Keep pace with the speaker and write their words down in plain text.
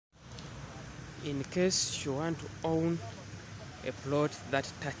In case you want to own a plot that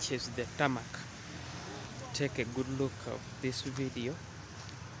touches the tarmac, take a good look of this video.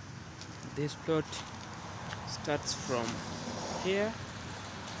 This plot starts from here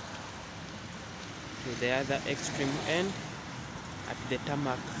to the other extreme end at the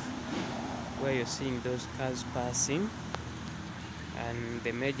tarmac, where you're seeing those cars passing, and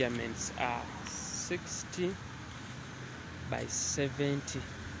the measurements are 60 by 70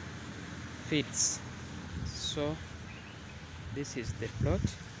 feet. So this is the plot,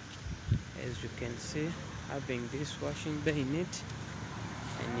 as you can see, having this washing bay in it,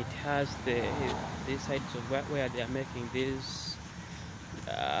 and it has these sides of where they are making these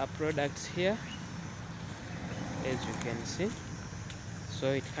products here, as you can see. So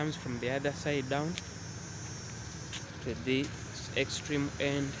it comes from the other side down to the extreme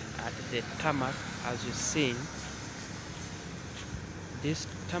end at the tarmac. As you've seen, this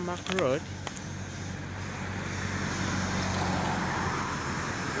tarmac road,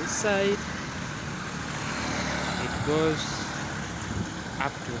 this side it goes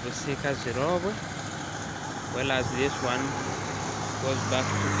up to zirobwe, well as this one goes back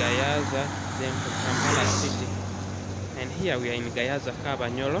to Gayaza, then to Kampala city. And here we are in Gayaza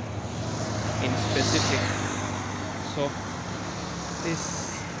Kabanyolo in specific. So this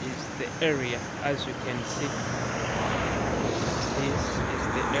is the area, as you can see. This is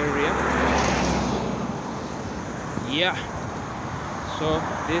the area. Yeah. So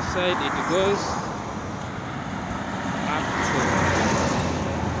this side it goes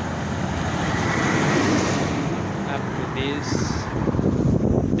up to this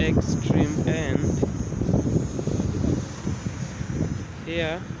extreme end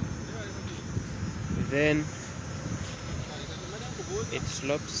here. Then it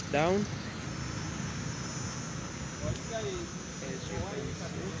slopes down, as you can see.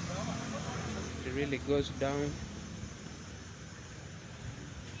 It really goes down.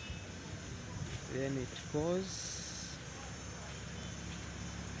 Then it goes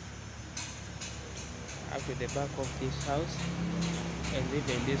up to the back of this house, and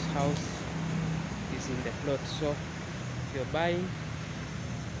even this house is in the plot. So if you're buying,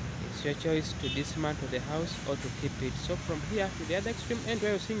 it's your choice to dismantle the house or to keep it. So from here to the other extreme end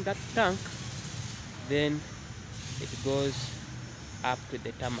where you're seeing that tank, then it goes up to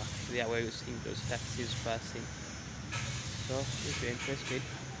the tarmac, there where you're seeing those taxis passing. So if you're interested,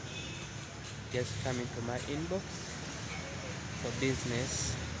 just come into my inbox for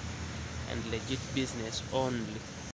business and legit business only.